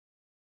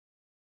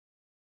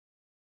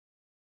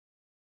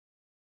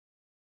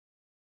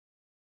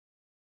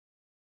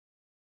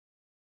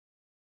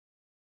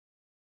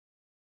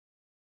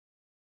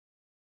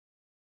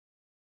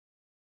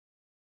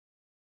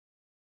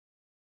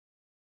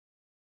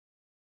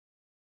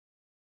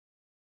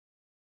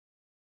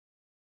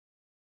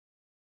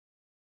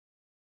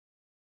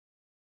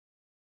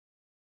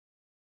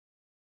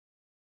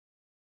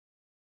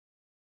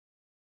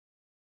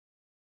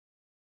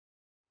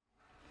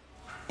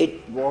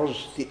It was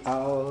the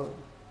hour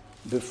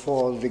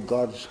before the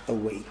gods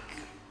awake.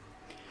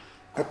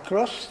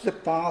 Across the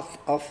path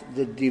of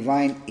the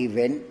divine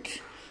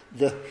event,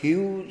 the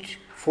huge,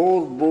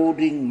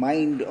 foreboding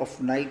mind of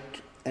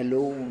night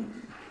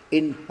alone,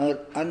 in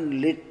her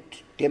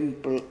unlit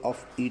temple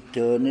of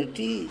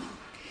eternity,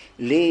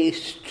 lay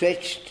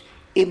stretched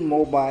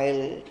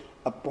immobile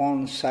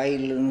upon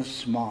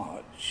silence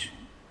marge.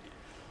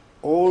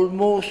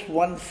 Almost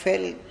one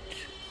felt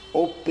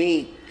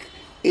opaque,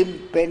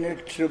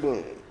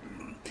 impenetrable,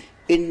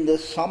 in the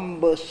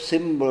sombre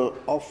symbol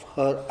of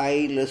her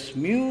eyeless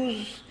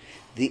muse,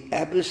 the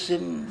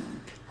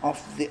abysm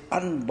of the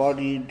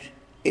unbodied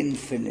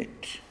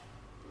infinite.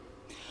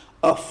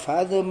 A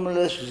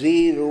fathomless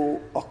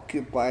zero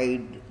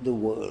occupied the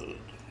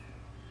world.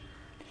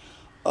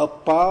 A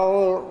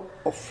power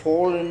of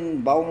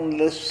fallen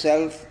boundless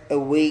self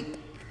awake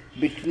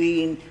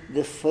between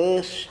the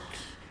first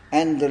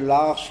and the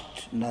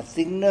last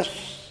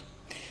nothingness,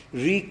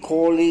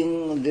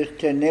 recalling the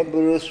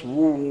tenebrous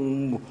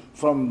womb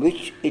from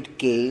which it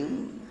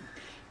came,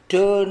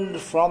 turned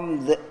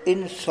from the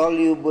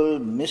insoluble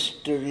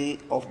mystery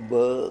of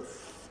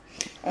birth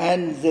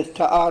and the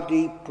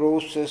tardy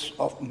process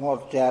of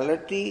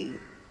mortality,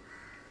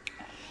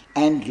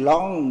 and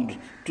longed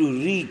to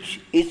reach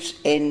its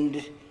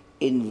end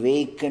in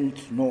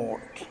vacant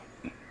naught.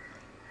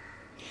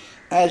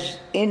 As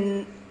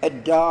in a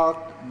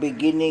dark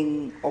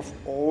beginning of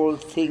all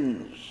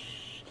things,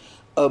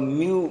 a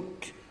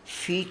mute,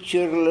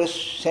 featureless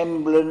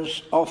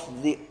semblance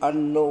of the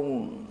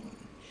unknown,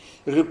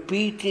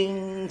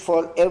 repeating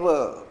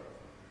forever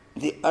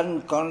the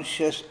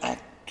unconscious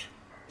act,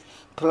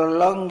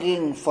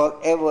 prolonging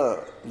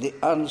forever the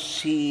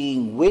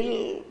unseeing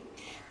will,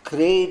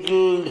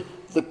 cradled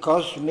the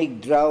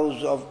cosmic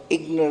drowse of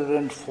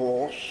ignorant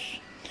force,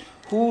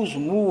 whose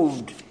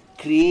moved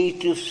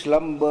creative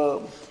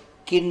slumber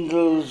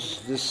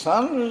kindles the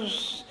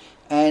suns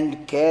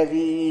and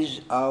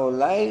carries our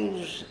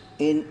lives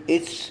in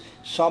its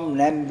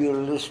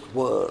somnambulist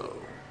whirl.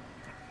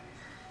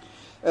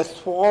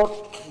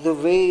 Athwart the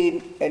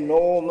vain,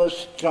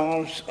 enormous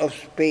trance of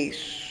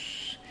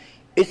space,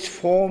 its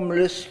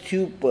formless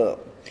stupor,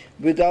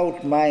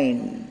 without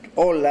mind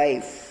or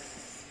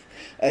life,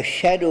 a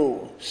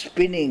shadow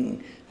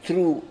spinning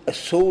through a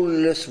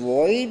soulless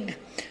void,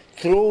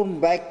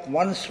 thrown back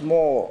once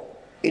more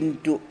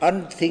into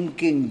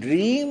unthinking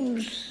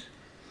dreams,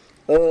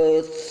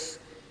 earth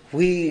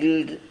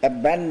wheeled,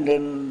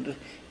 abandoned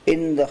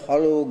in the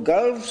hollow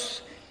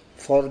gulfs,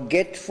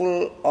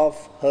 forgetful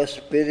of her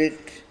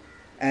spirit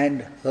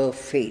and her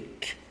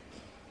fate.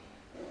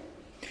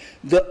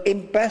 The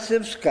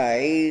impassive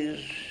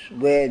skies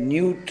were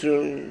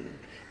neutral,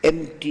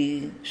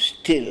 empty,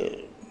 still.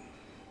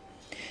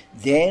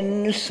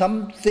 Then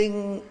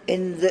something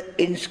in the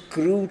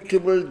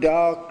inscrutable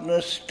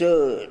darkness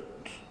stirred,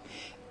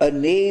 a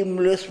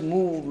nameless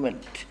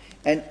movement,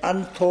 an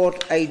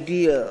unthought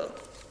idea,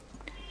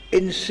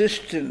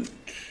 insistent,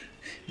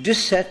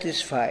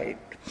 dissatisfied,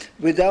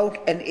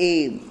 without an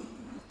aim,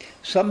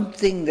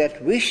 something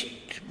that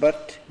wished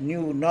but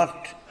knew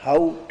not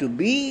how to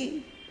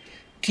be,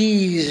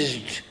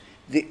 teased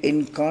the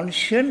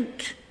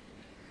inconscient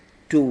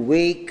to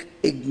wake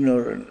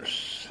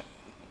ignorance.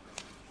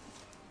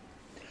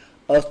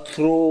 A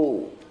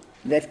throe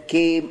that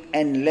came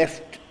and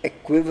left a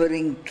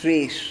quivering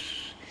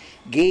trace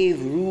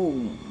gave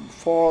room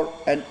for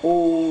an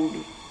old,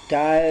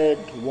 tired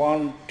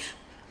want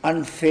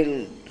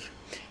unfilled,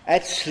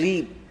 at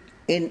sleep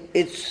in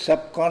its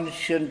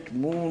subconscious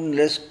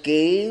moonless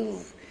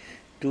cave,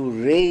 to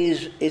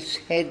raise its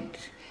head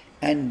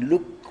and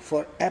look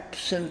for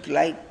absent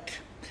light,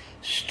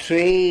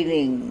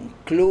 straining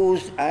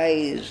closed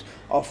eyes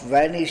of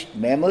vanished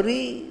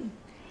memory,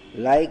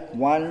 like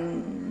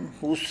one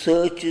who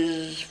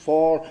searches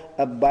for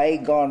a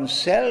bygone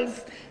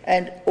self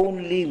and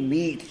only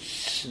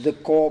meets the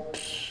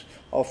corpse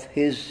of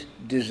his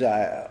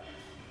desire.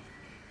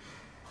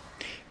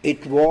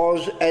 It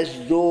was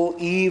as though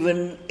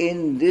even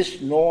in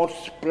this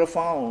North's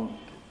profound,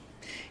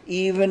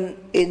 even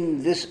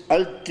in this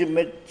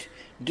ultimate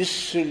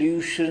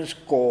dissolution's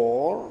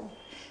core,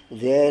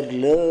 there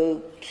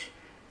lurked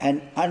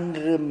an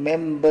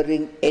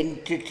unremembering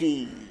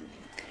entity,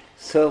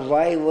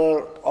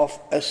 survivor of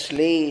a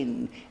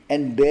slain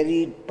and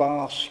buried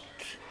past,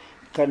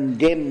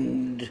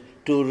 condemned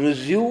to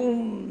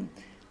resume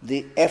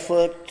the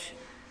effort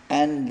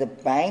and the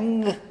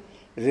pang,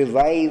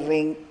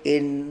 reviving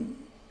in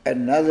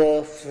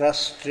another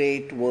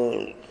frustrate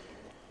world.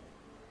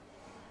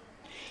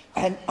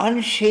 An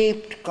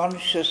unshaped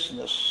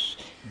consciousness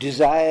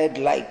desired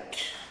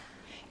light,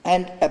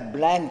 and a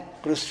blank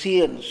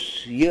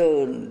prescience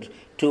yearned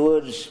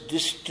towards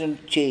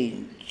distant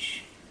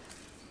change.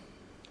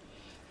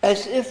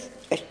 As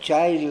if a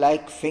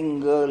childlike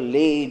finger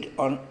laid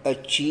on a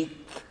cheek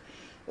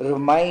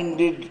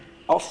reminded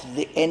of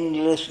the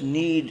endless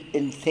need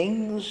in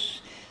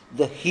things,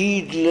 the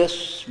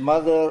heedless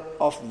mother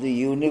of the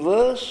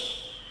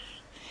universe,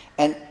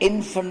 an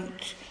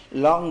infant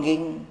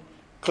longing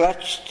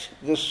clutched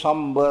the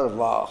somber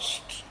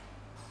vast.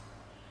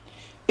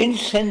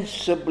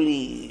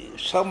 Insensibly,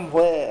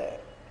 somewhere,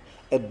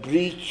 a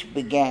breach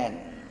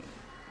began,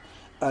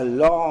 a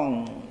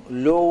long,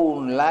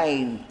 lone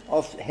line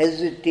of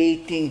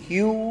hesitating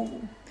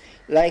hue,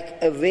 like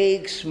a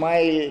vague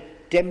smile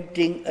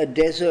tempting a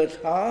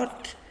desert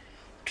heart,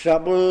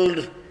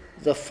 troubled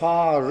the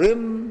far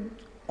rim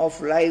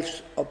of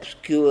life's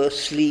obscure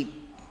sleep.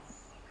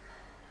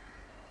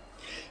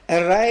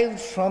 Arrived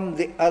from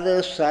the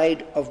other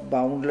side of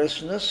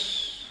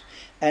boundlessness,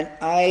 an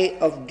eye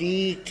of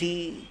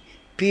deity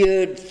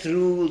peered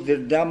through the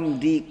dumb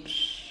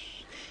deeps,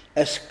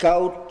 a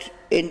scout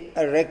in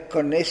a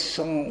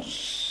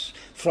reconnaissance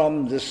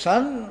from the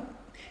sun.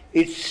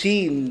 It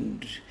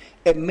seemed,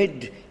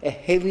 amid a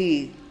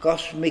heavy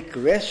cosmic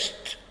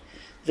rest,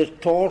 the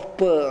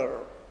torpor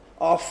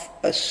of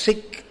a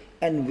sick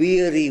and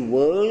weary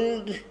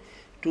world,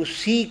 to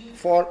seek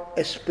for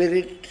a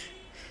spirit,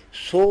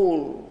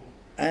 soul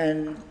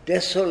and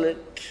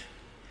desolate,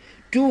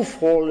 too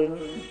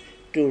fallen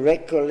to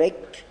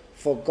recollect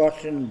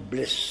forgotten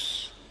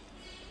bliss.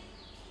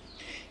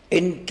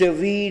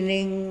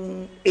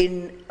 Intervening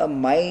in a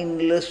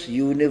mindless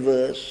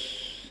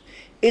universe,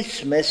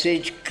 its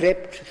message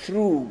crept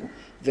through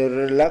the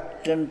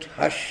reluctant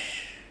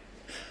hush,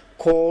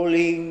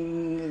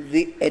 calling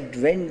the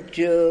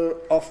adventure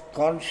of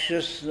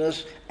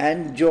consciousness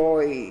and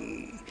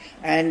joy,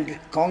 and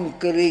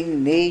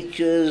conquering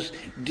nature's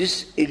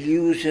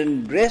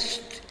disillusioned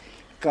breast,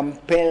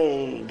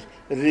 compelled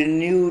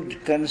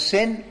renewed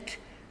consent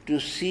to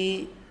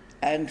see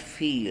and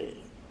feel.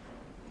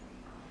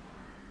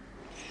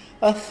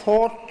 A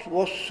thought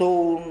was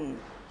sown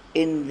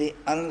in the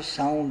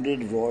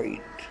unsounded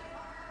void.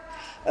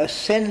 A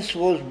sense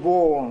was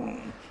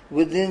born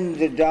within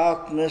the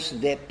darkness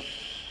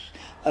depths.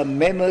 A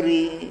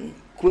memory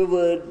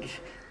quivered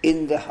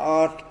in the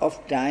heart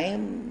of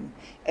time,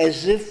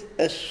 as if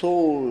a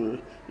soul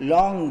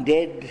long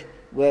dead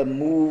were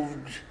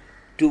moved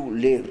to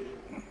live.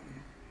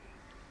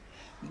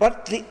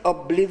 But the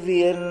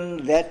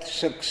oblivion that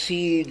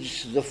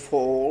succeeds the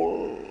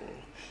fall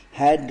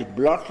had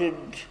blotted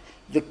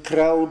the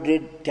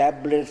crowded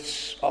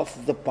tablets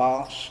of the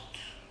past,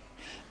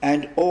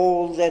 and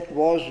all that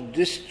was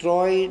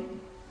destroyed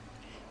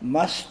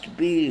must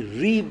be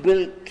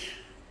rebuilt,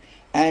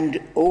 and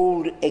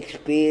old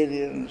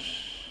experience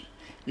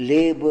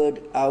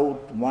labored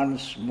out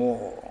once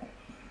more.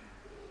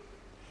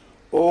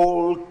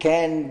 All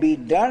can be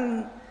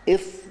done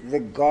if the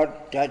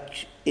God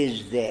touch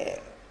is there.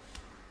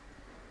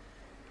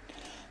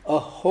 A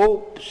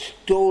hope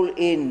stole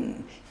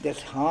in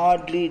that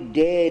hardly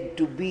dared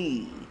to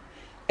be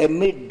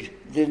amid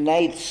the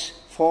night's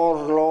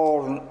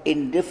forlorn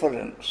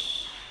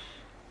indifference.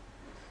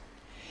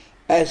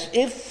 As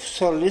if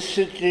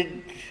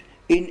solicited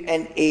in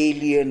an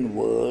alien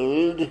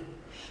world,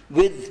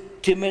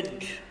 with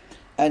timid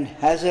and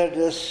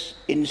hazardous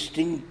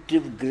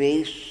instinctive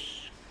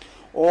grace,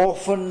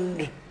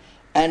 orphaned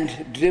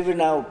and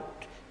driven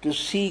out to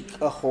seek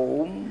a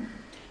home,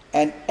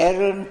 an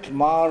errant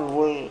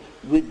marvel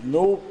with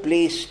no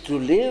place to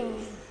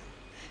live,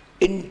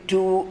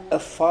 into a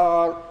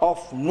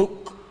far-off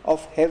nook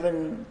of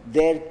heaven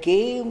there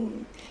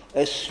came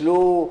a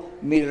slow,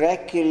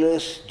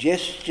 miraculous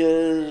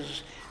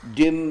gesture's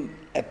dim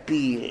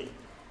appeal.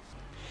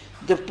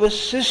 The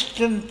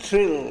persistent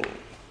thrill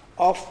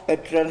of a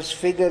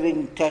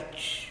transfiguring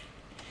touch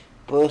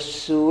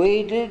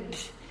persuaded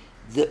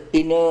the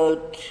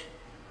inert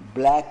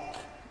black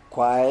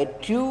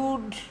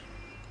quietude,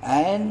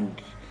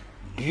 and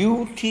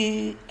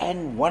beauty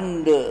and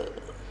wonder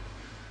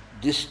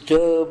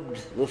disturbed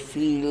the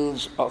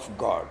fields of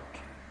God.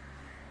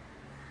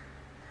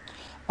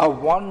 A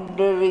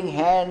wandering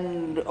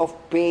hand of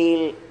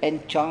pale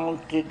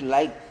enchanted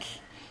light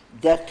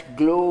that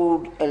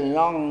glowed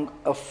along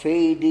a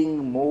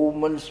fading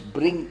moment's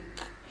brink,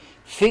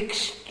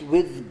 fixed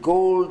with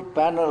gold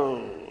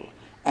panel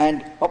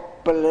and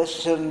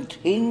opalescent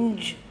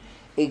hinge,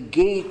 a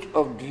gate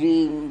of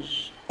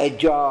dreams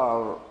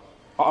ajar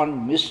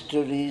on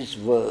mystery's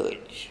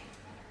verge.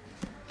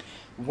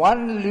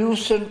 One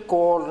lucent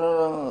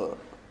corner,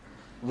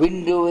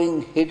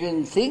 windowing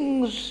hidden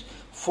things,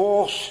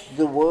 forced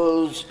the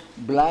world's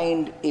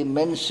blind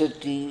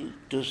immensity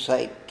to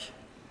sight.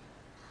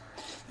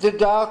 The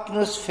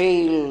darkness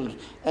failed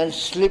and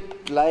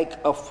slipped like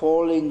a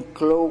falling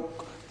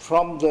cloak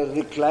from the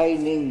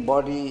reclining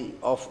body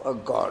of a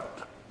god.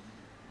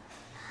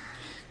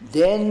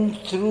 Then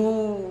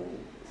through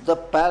the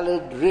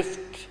pallid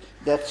rift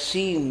that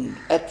seemed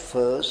at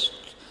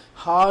first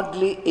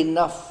hardly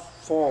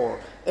enough for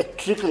a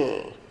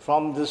trickle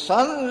from the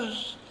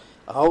sun's,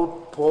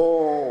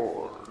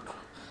 outpoured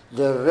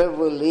the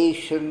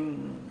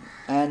revelation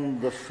and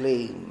the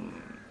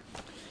flame.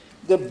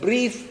 The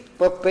brief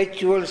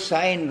perpetual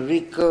sign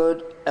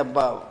recurred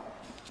above,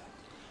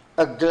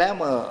 a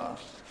glamour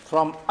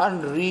from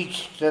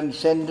unreached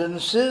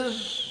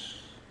transcendences,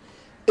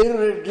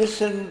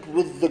 iridescent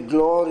with the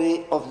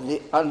glory of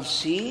the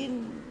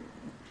unseen,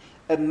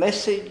 a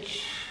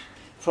message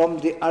from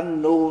the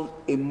unknown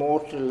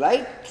immortal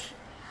light,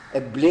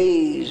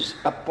 ablaze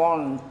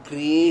upon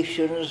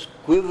creation's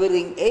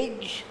quivering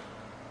edge,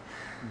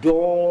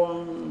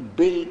 dawn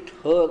built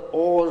her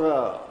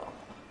aura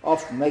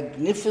of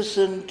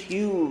magnificent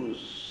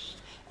hues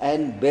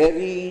and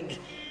buried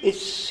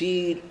its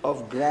seed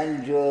of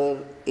grandeur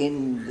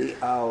in the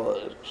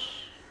hours.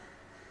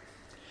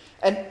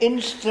 An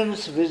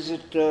instant's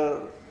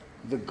visitor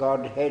the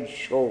Godhead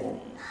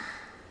shone.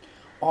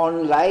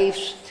 On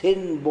life's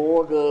thin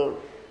border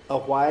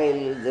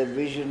awhile the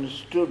vision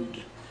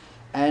stood,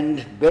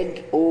 and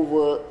bent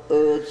over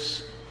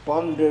earth's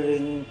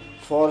pondering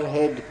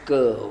forehead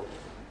curve,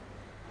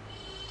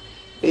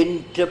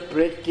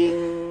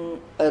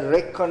 interpreting a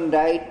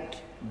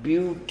recondite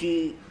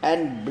beauty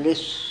and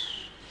bliss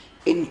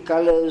in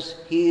colors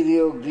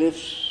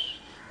hieroglyphs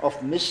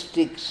of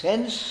mystic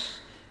sense.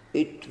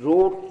 It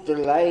wrote the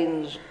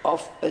lines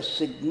of a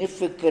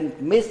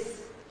significant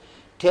myth,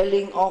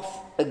 telling of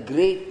a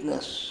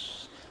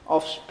greatness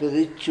of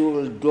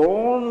spiritual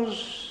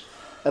dawns,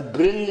 a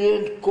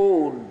brilliant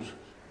code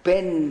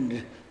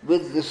penned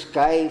with the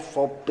sky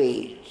for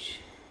page.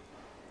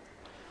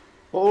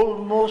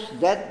 Almost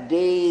that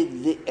day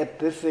the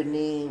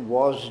Epiphany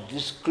was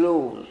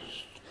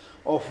disclosed,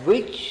 of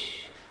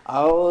which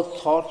our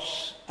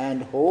thoughts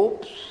and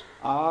hopes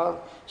are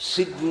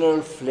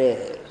signal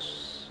flares.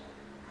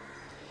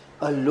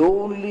 A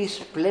lonely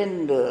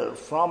splendor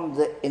from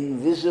the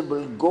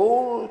invisible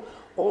goal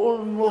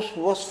almost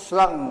was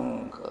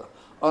flung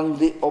on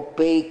the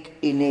opaque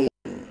inane.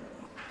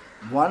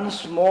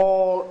 Once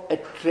more a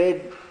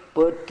tread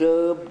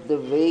perturbed the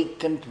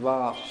vacant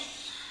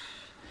vast.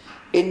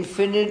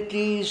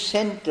 Infinity's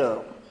center,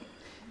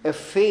 a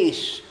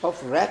face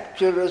of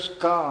rapturous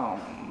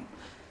calm,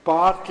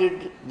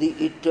 parted the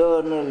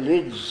eternal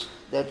lids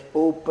that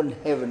open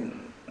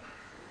heaven.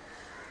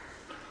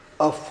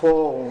 A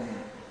form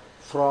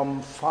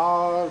from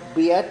far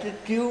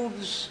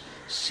beatitudes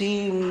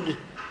seemed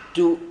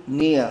to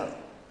near,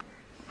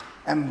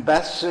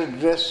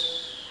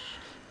 ambassadress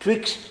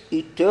twixt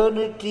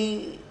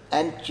eternity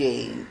and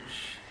change.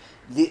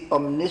 The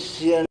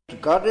omniscient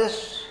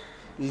goddess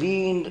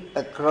leaned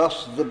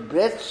across the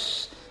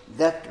breadths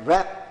that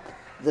wrap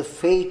the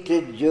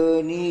fated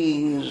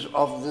journeyings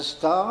of the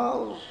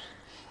stars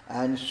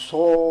and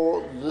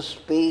saw the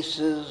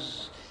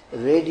spaces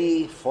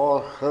ready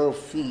for her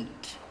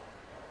feet.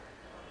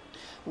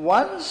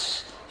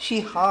 Once she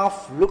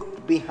half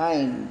looked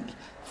behind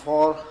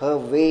for her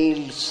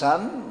veiled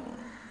son,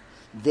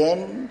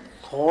 then,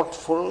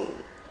 thoughtful,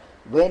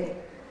 went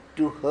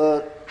to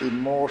her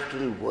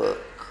immortal work.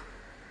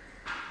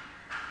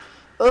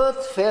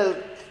 Earth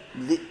felt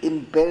the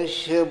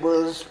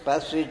imperishable's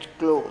passage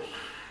close.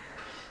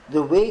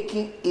 The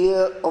waking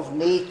ear of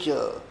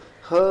nature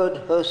heard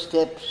her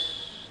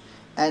steps,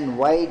 and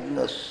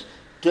wideness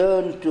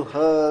turned to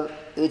her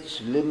its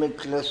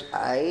limitless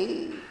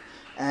eye,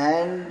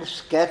 and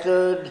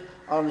scattered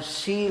on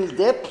sealed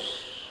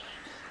depths,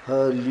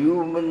 her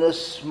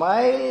luminous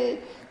smile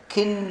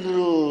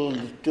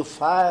kindled to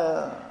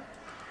fire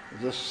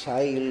the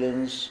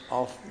silence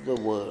of the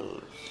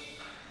world.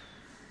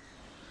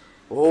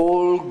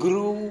 All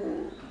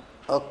grew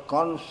a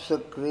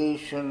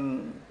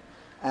consecration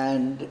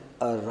and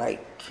a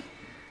rite.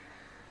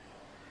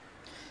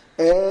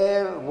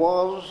 Air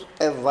was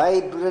a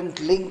vibrant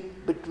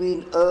link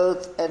between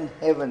earth and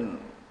heaven.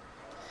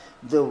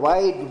 The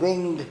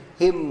wide-winged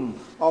hymn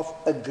of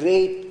a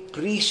great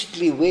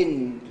priestly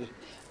wind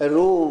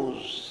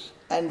arose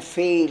and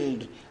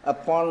failed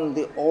upon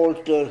the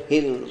altar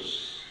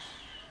hills.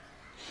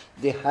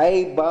 The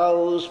high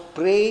boughs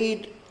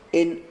prayed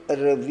in a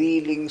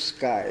revealing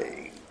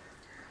sky.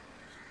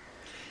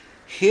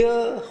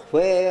 Here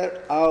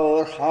where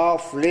our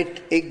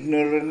half-lit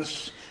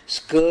ignorance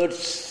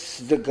skirts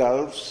the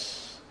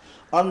gulfs,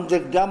 on the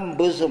dumb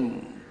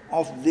bosom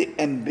of the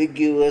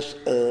ambiguous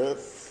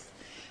earth,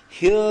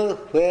 here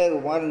where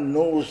one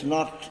knows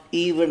not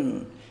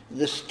even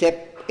the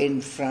step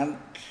in front,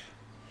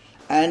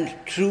 and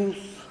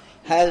truth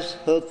has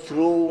her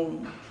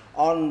throne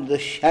on the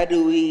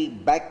shadowy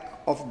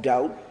back of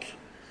doubt,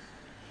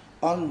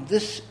 on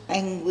this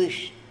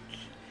anguished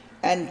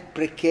and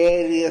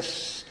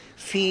precarious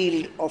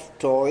field of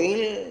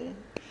toil,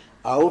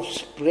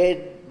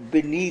 outspread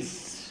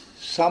beneath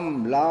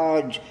some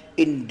large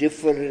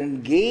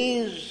indifferent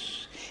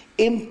gaze,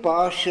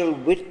 impartial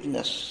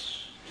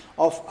witness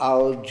of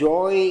our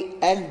joy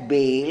and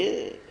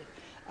bale,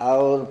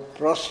 our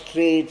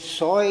prostrate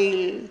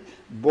soil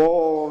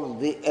bore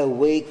the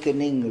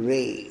awakening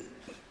ray.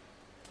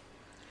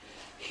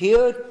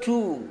 Here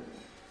too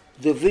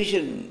the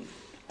vision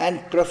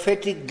and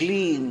prophetic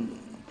gleam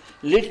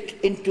lit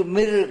into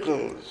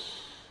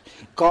miracles,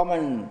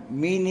 common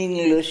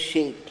meaningless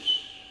shapes.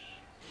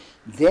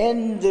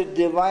 Then the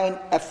divine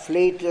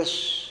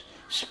afflatus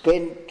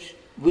spent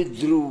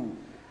withdrew,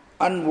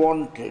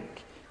 unwanted,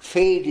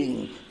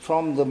 fading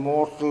from the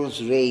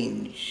mortal's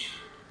range.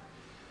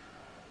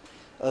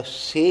 A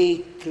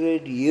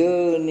sacred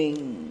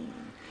yearning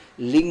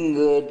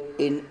lingered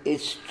in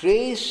its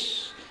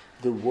trace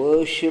the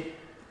worship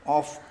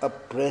of a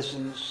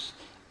presence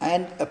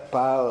and a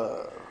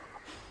power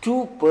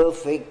too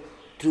perfect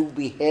to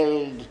be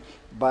held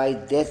by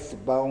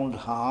death-bound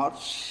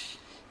hearts,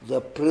 the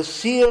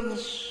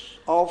prescience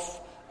of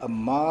a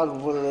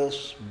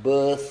marvelous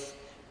birth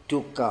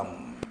to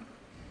come.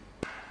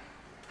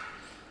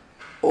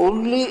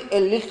 Only a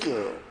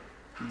little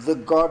the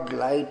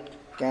God-light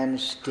can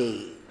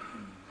stay.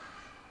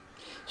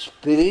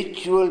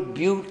 Spiritual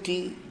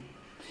beauty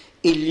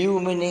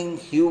illumining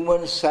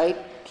human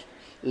sight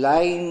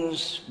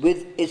lines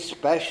with its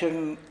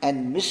passion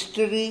and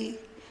mystery,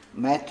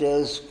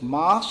 matters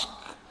mask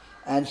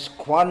and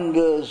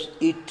squanders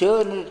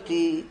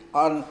eternity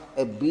on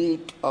a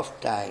beat of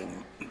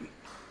time.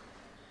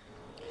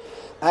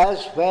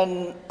 As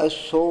when a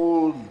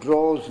soul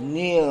draws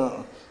near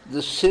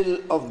the sill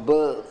of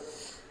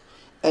birth,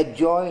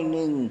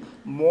 adjoining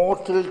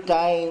mortal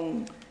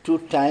time to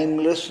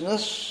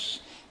timelessness,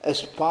 a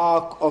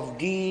spark of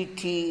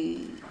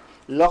deity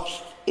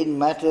lost in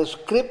matter's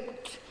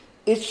crypt,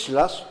 its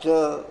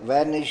luster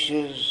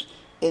vanishes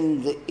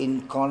in the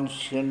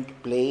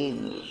inconscient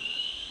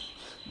plains.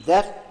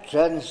 That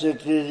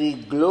transitory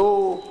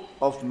glow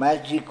of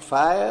magic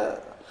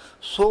fire,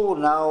 so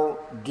now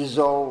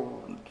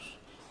dissolved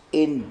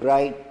in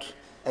bright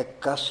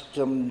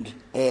accustomed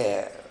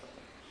air.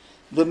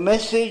 The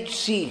message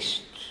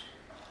ceased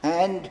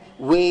and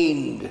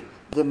waned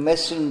the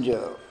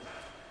messenger.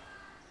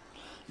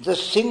 The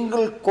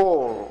single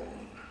call,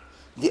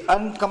 the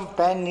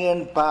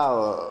uncompanioned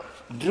power,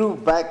 drew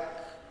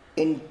back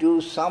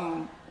into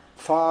some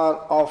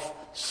far-off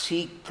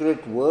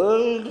secret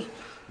world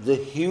the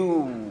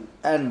hue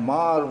and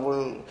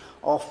marvel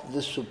of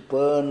the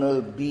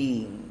supernal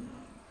being.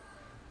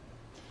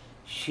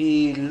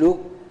 She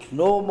looked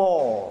no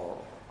more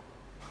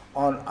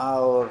on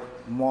our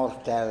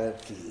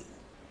mortality.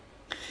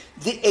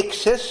 The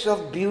excess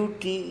of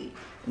beauty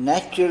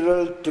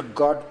natural to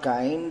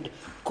Godkind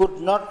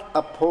could not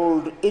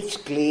uphold its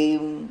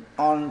claim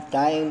on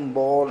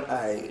time-born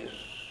eyes.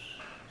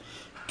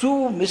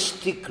 Too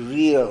mystic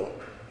real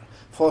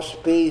for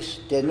space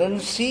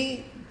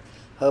tenancy,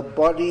 her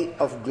body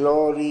of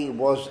glory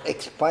was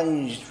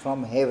expunged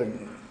from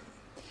heaven.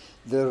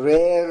 The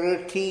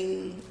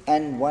rarity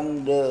and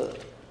wonder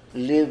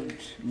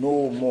lived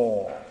no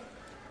more.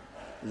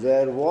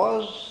 There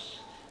was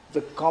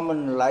the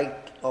common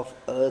light of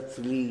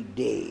earthly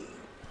day.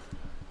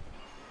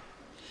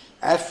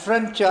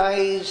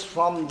 Affranchised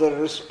from the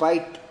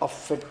respite of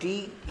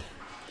fatigue,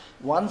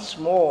 once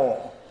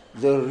more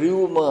the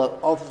rumour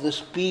of the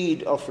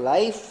speed of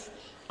life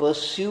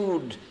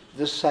pursued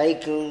the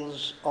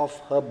cycles of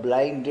her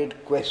blinded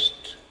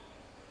quest.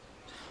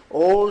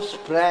 All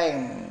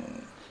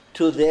sprang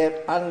to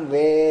their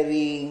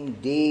unvarying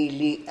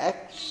daily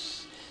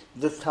acts,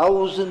 the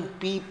thousand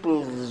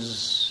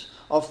peoples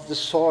of the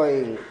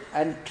soil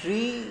and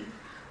tree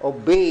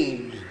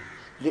obeyed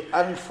the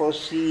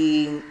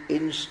unforeseen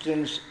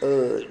instant's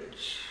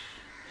urge.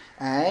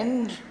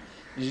 And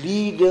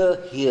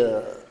leader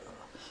here,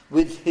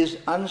 with his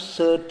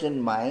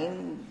uncertain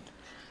mind,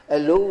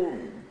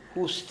 alone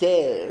who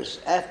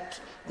stares at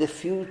the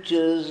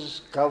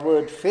future's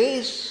covered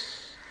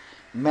face,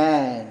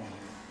 man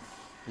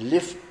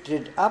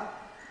lifted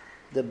up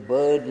the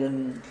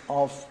burden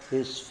of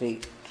his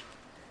fate.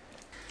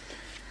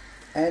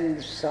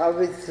 And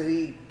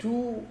Savitri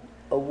too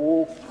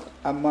awoke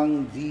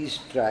among these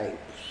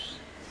tribes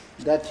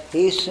that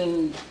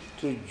hastened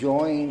to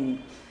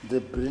join the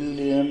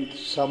brilliant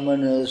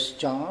summoner's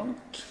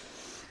chant,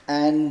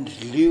 and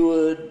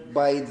lured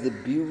by the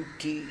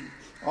beauty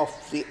of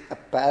the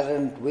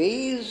apparent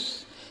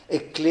ways,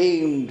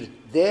 acclaimed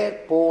their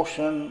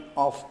portion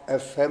of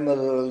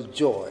ephemeral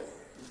joy.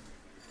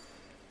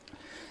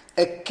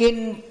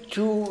 Akin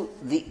to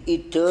the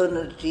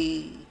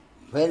eternity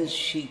whence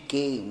she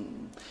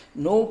came,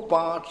 no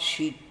part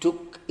she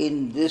took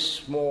in this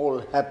small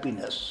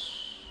happiness.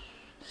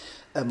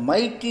 A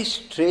mighty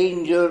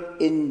stranger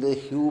in the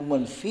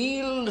human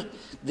field,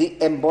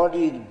 the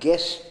embodied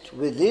guest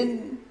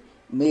within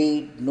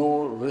made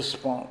no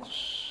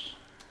response.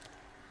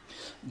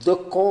 The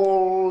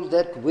call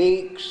that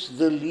wakes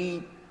the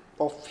leap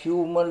of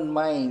human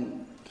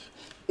mind,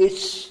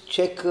 its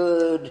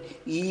checkered,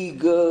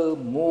 eager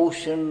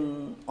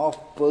motion of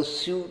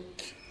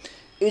pursuit,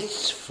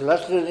 its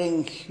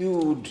fluttering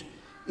hued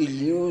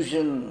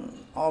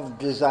illusion of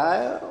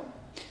desire,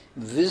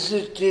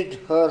 visited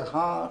her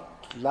heart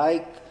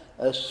like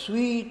a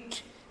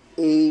sweet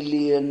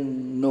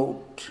alien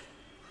note.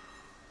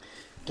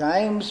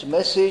 Time's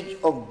message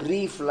of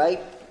brief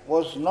light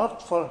was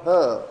not for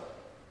her.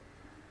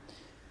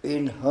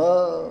 In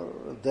her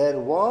there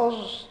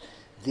was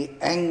the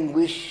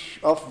anguish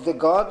of the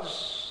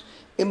gods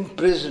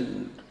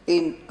imprisoned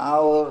in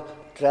our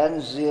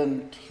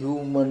transient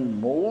human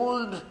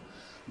mold,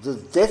 the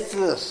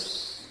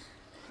deathless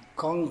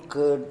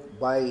conquered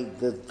by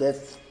the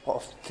death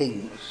of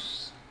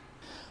things.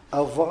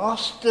 A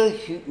vaster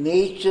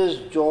nature's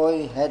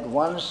joy had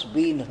once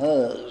been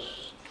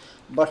hers,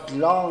 but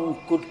long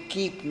could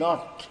keep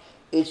not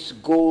its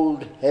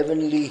gold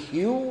heavenly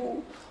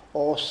hue,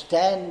 or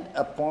stand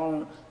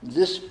upon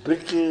this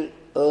brittle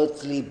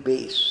earthly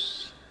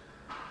base.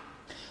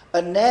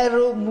 A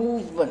narrow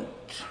movement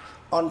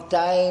on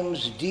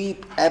time's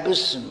deep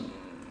abysm,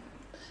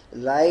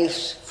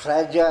 life's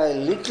fragile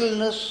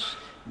littleness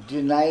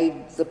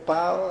denied the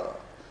power,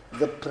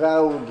 the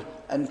proud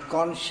and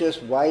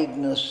conscious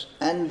wideness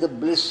and the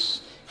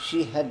bliss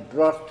she had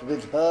brought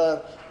with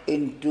her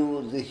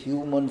into the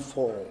human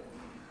form.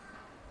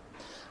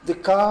 The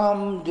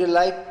calm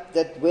delight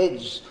that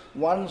weds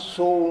one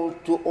soul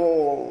to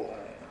all,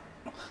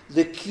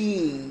 the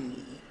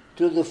key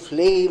to the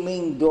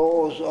flaming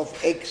doors of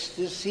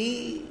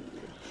ecstasy,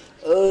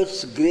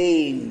 earth's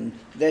grain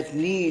that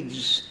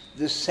needs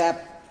the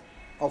sap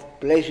of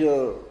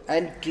pleasure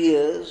and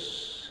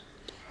tears,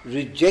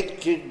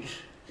 rejected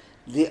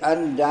the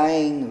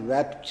undying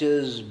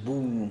rapture's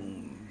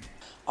boon.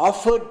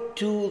 Offered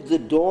to the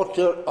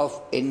daughter of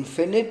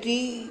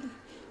infinity,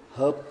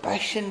 her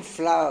passion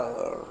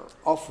flower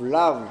of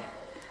love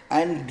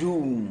and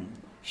doom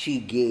she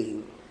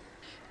gave.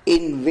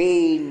 In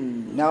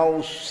vain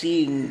now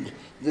seemed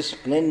the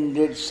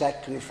splendid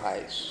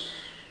sacrifice.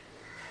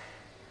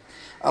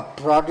 A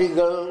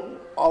prodigal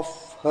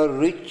of her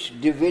rich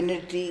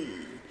divinity,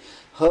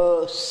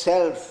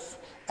 herself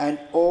and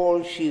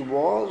all she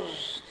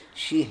was,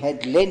 she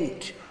had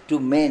lent to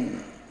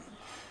men,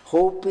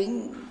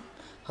 hoping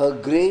her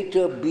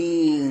greater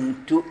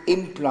being to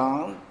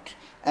implant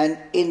and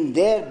in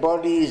their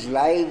bodies'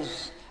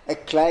 lives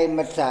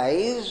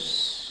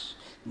acclimatize,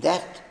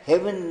 that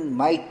heaven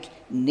might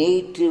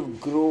native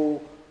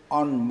grow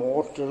on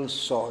mortal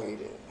soil.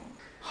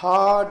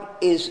 Hard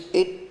is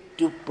it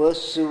to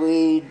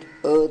persuade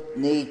earth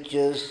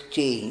nature's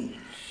change.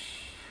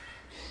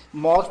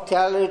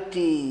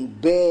 Mortality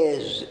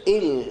bears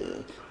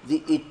ill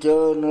the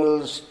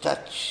Eternal's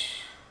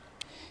touch.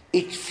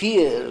 It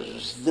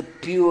fears the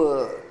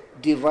pure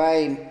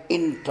divine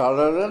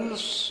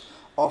intolerance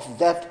of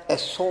that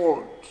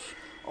assault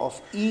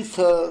of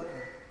ether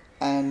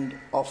and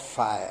of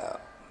fire.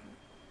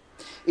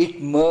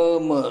 It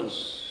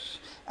murmurs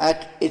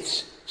at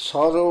its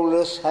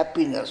sorrowless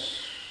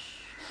happiness,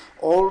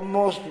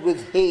 almost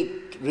with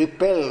hate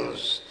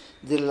repels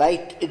the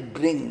light it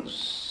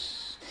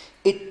brings.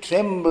 It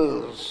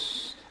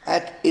trembles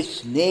at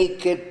its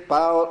naked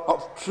power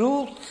of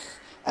truth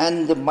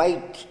and the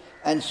might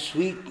and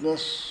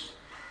sweetness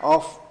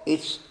of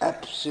its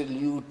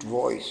absolute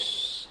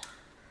voice.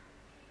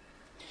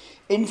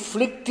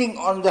 Inflicting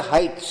on the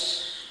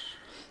heights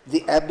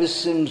the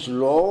abysm's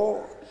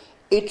law,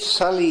 it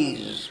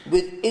sullies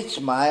with its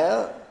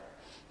mire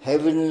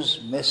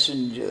heaven's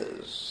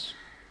messengers.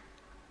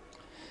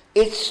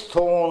 Its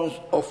thorns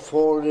of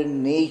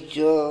fallen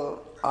nature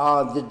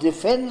are the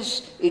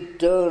defense it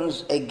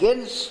turns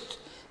against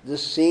the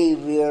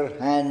Saviour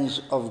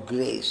hands of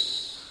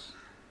grace.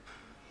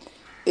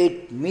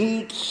 It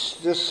meets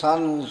the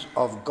sons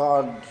of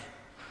God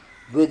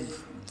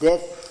with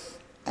death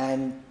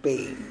and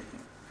pain.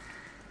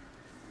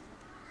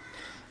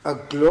 A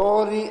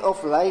glory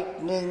of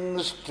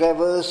lightnings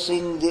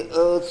traversing the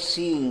earth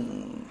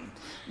scene,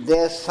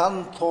 their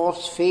sun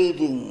thoughts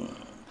fading,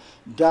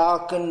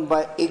 darkened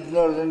by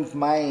ignorant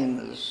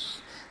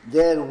minds,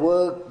 their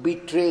work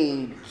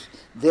betrayed,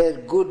 their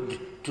good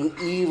to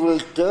evil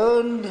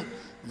turned,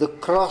 the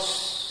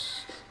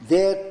cross,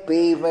 their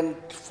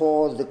payment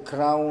for the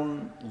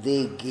crown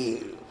they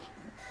gave.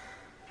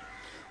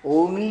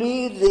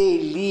 Only they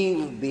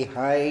leave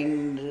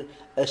behind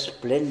a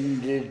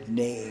splendid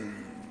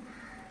name.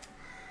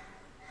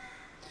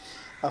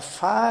 A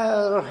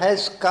fire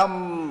has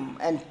come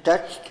and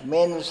touched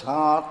men's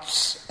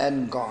hearts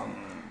and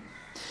gone.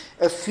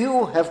 A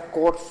few have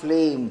caught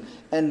flame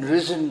and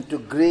risen to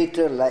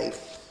greater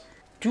life.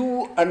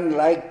 Too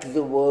unlike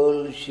the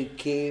world she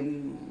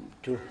came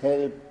to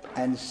help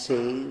and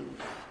save.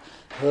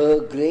 Her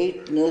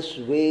greatness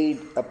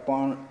weighed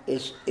upon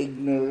its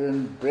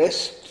ignorant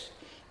breast,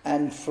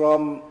 and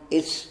from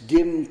its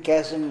dim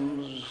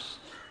chasms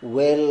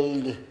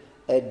welled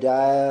a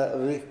dire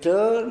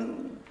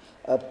return,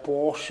 a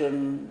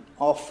portion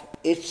of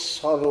its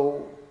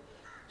sorrow,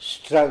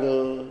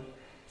 struggle,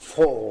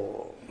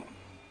 fall.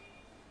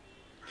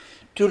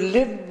 To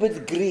live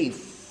with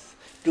grief,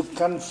 to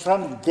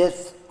confront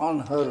death on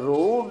her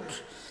road,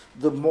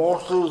 the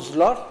mortal's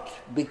lot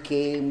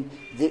became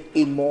the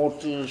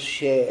immortal's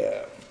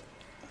share.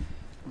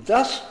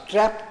 Thus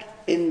trapped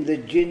in the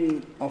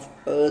gin of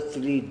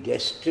earthly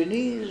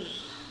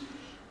destinies,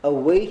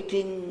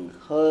 awaiting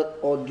her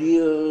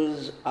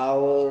ordeal's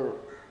hour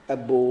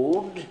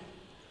abode,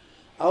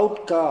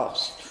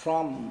 outcast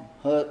from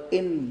her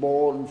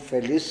inborn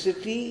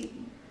felicity,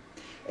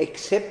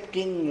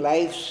 accepting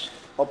life's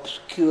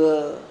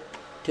obscure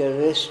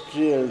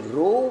terrestrial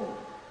robe,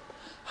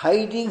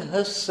 hiding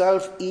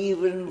herself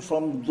even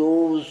from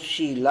those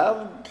she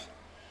loved,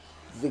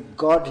 the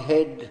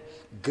Godhead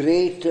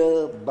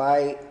greater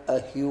by a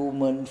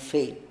human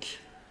fate.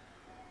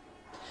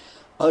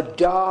 A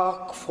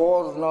dark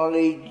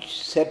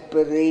foreknowledge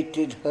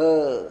separated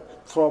her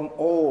from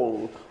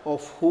all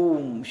of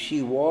whom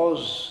she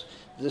was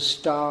the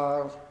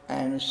star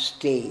and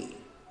stay.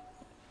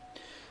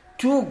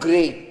 Too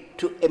great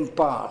to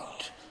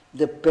impart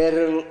the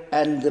peril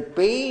and the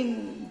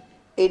pain,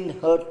 in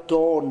her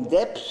torn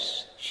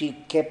depths she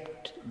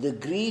kept the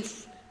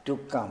grief to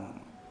come.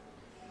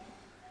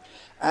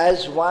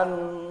 As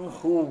one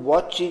who,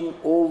 watching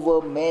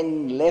over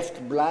men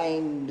left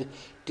blind,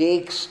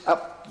 takes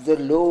up the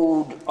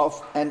load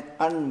of an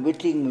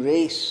unwitting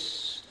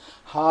race,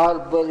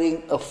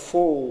 harbouring a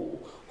foe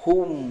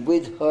whom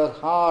with her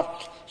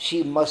heart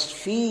she must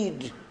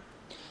feed,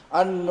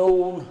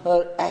 unknown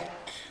her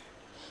act,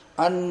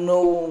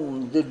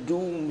 unknown the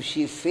doom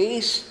she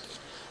faced,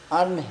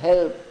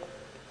 unhelped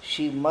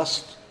she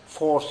must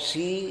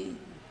foresee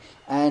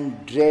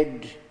and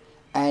dread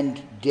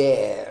and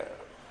dare.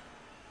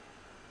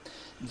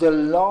 The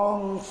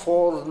long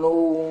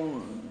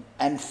foreknown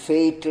and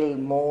fatal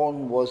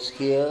morn was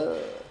here,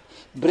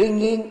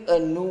 bringing a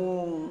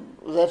noon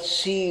that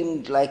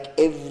seemed like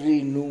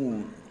every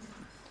noon.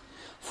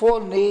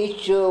 For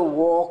nature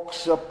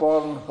walks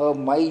upon her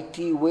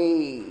mighty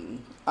way,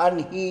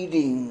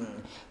 unheeding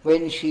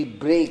when she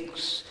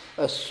breaks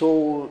a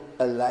soul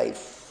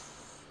alive.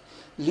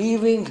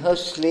 Leaving her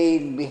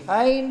slain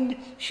behind,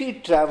 she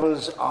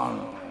travels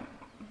on.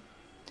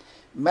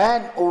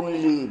 Man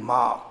only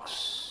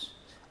marks,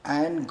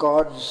 and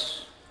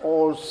God's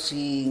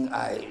all-seeing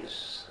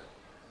eyes.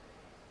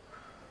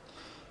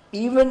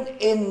 Even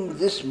in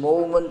this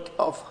moment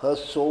of her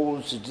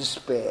soul's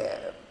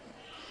despair,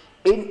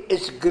 in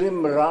its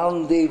grim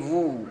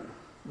rendezvous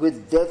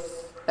with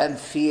death and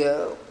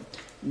fear,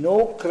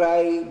 no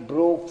cry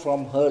broke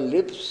from her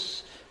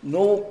lips,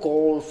 no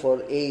call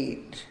for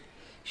aid.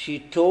 She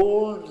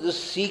told the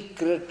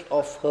secret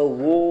of her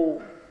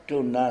woe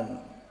to none.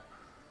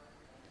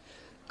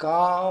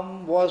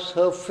 Calm was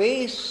her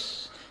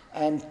face,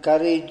 and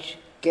courage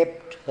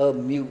kept her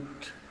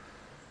mute.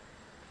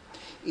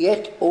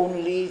 Yet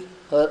only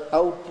her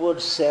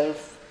outward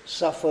self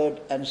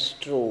suffered and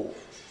strove.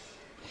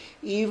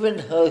 Even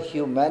her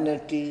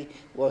humanity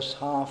was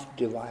half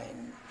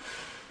divine.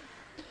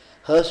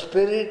 Her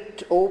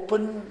spirit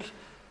opened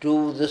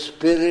to the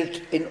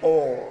spirit in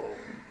all.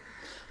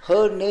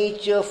 Her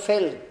nature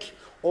felt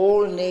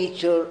all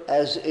nature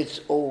as its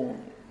own.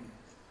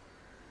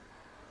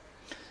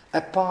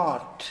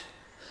 Apart,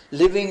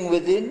 living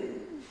within,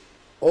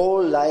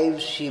 all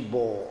lives she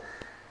bore.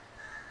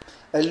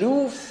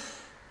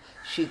 Aloof,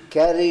 she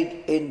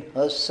carried in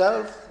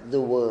herself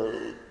the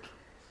world.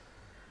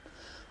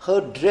 Her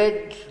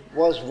dread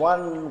was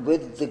one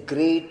with the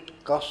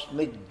great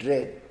cosmic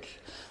dread.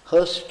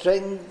 Her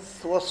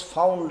strength was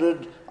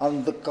founded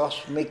on the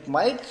cosmic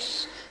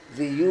mights.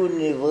 The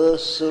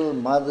universal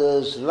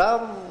mother's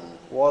love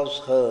was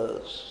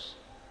hers.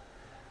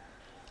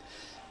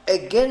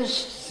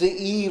 Against the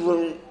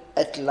evil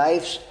at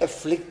life's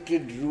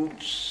afflicted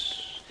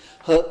roots,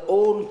 her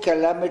own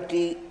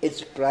calamity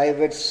its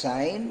private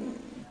sign,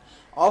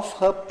 of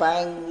her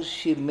pangs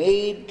she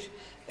made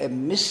a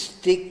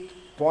mystic,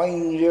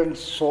 poignant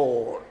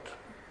sword.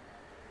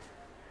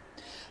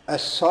 A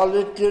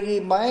solitary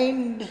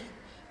mind,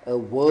 a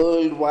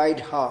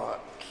worldwide heart,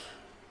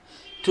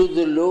 to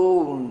the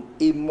lone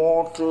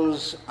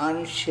immortal's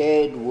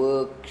unshared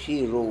work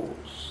she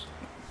rose.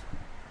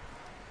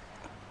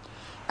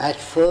 At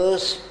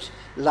first,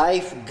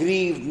 life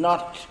grieved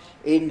not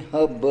in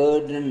her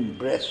burdened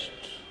breast.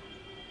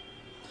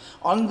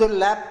 On the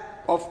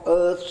lap of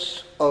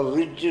earth's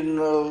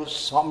original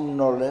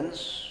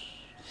somnolence,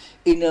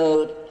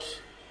 inert,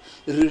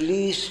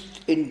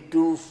 released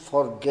into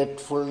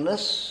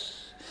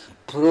forgetfulness,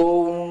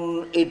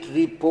 prone it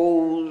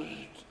reposed,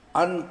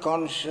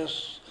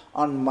 unconscious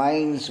on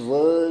mind's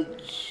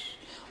verge,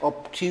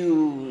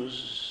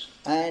 obtuse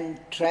and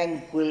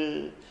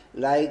tranquil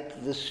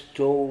like the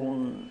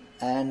stone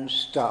and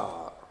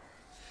star.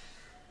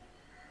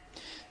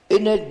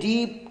 In a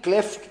deep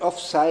cleft of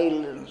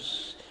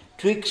silence,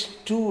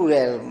 twixt two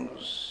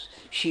realms,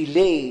 she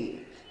lay,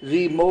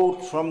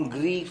 remote from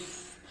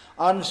grief,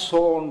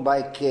 unsown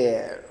by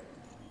care,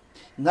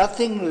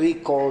 nothing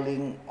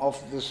recalling of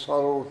the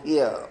sorrow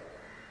here.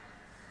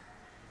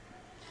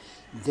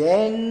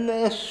 Then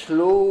a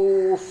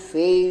slow,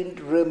 faint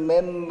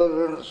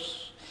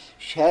remembrance,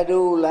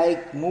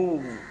 shadow-like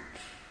moved,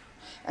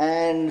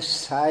 and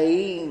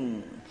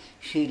sighing,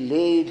 she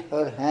laid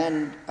her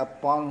hand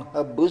upon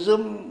her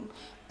bosom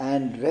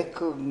and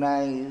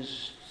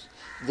recognized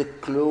the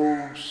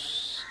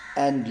close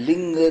and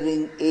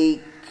lingering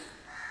ache,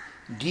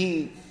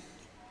 deep,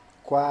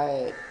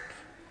 quiet,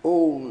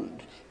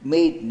 old,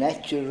 made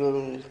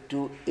natural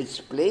to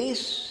its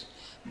place,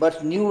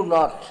 but knew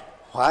not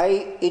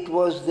why it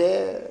was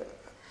there,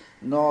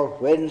 nor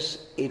whence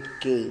it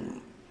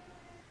came.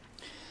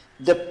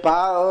 The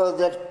power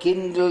that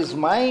kindles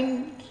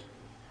mind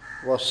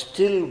was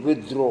still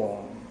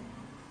withdrawn.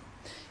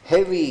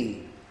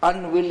 Heavy,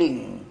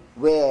 unwilling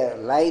were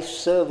life's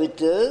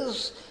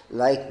servitors,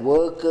 like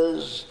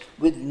workers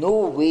with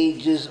no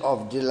wages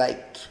of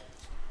delight.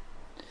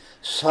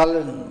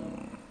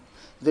 Sullen,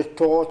 The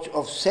torch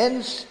of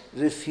sense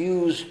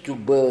refused to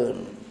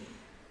burn.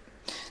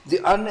 The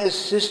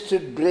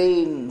unassisted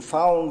brain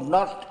found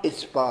not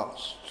its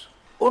past.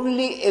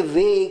 Only a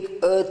vague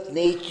earth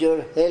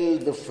nature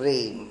held the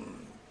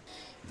frame.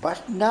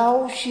 But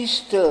now she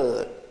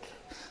stirred,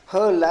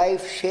 her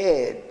life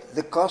shared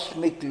the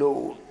cosmic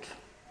load.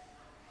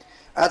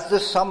 At the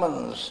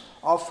summons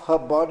of her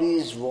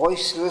body's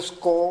voiceless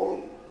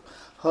call,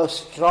 her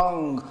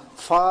strong,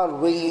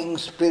 far-winging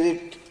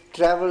spirit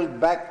travelled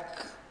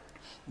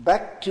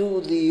back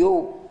to the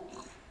yoke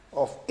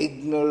of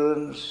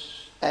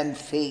ignorance and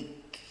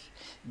fate,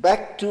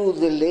 back to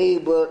the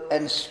labour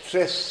and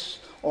stress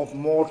of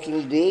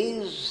mortal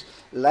days,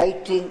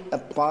 lighting a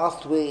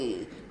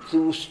pathway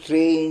through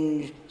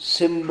strange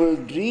symbol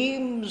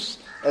dreams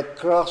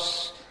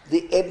across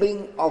the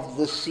ebbing of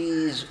the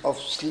seas of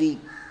sleep.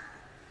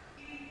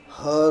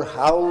 Her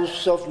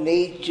house of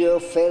nature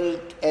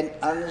felt an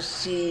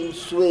unseen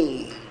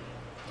sway,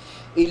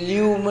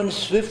 illumined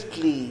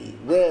swiftly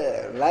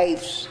where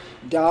life's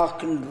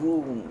darkened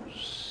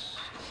rooms,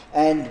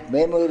 and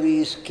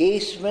memory's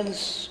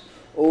casements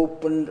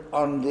opened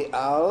on the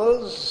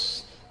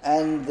hours,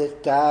 and the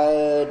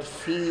tired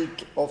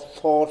feet of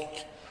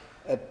thought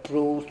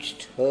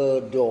approached her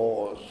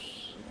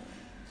doors.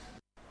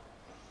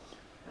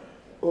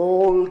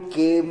 All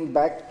came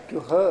back to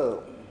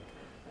her,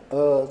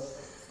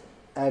 earth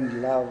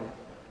and love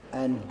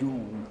and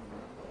doom.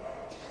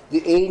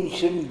 The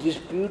ancient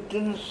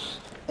disputants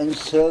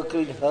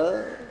encircled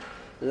her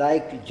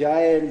like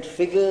giant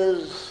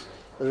figures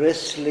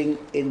wrestling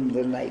in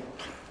the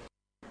night.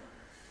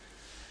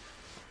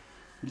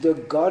 The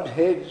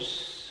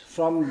Godheads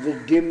from the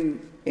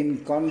dim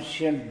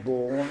inconscient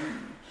born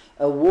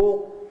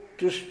awoke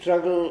to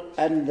struggle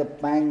and the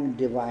pang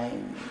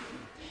divine,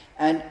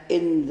 and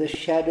in the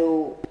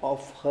shadow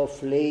of her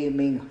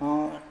flaming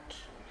heart,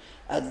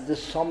 at the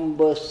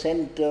sombre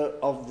center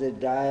of the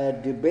dire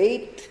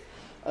debate,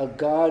 a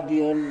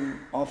guardian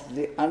of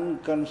the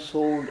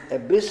unconsoled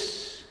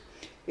abyss,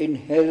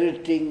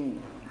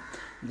 inheriting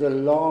the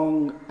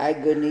long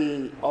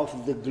agony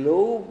of the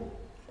globe,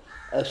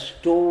 a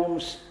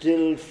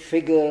stone-still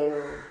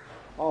figure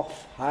of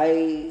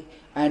high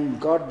and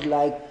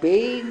godlike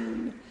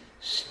pain,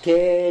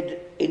 stared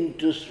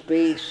into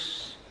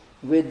space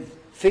with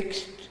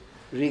fixed,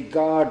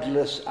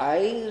 regardless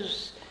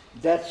eyes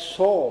that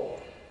saw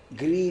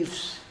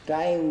grief's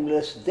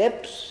timeless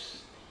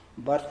depths,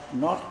 but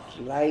not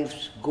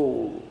life's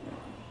goal.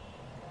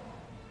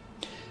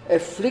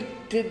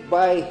 Afflicted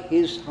by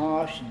his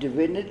harsh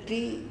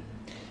divinity,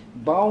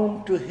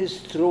 bound to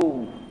his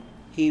throne,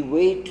 he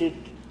waited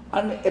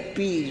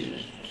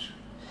unappeased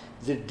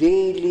the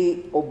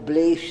daily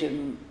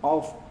oblation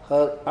of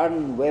her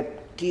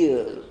unwept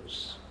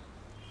tears.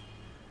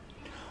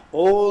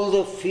 All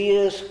the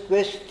fierce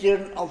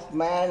question of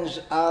man's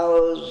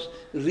hours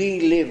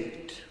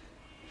relived,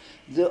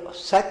 the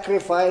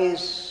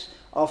sacrifice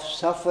of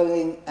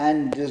suffering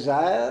and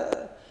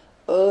desire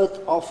earth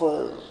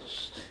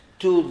offers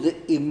to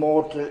the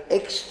immortal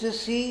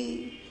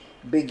ecstasy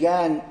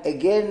began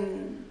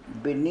again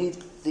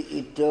beneath the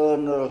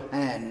eternal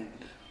hand.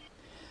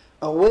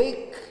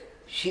 Awake,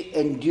 she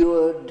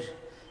endured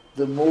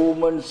the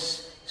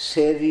moment's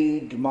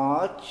serried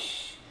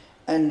march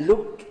and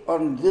looked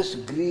on this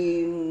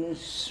green,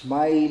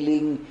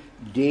 smiling,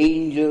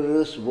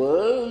 dangerous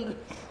world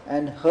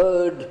and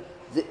heard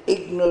the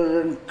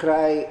ignorant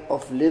cry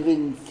of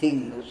living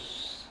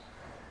things.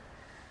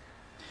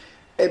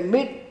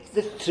 Amid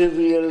the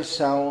trivial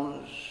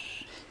sounds,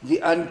 the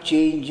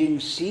unchanging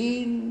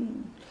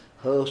scene,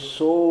 her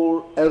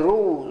soul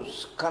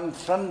arose,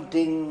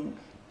 confronting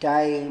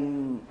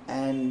time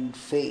and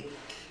fate.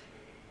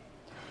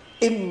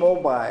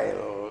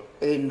 Immobile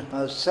in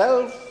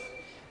herself,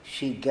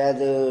 she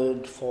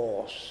gathered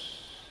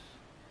force.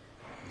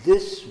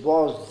 This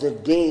was the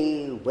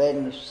day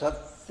when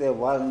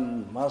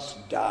Satyavan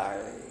must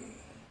die.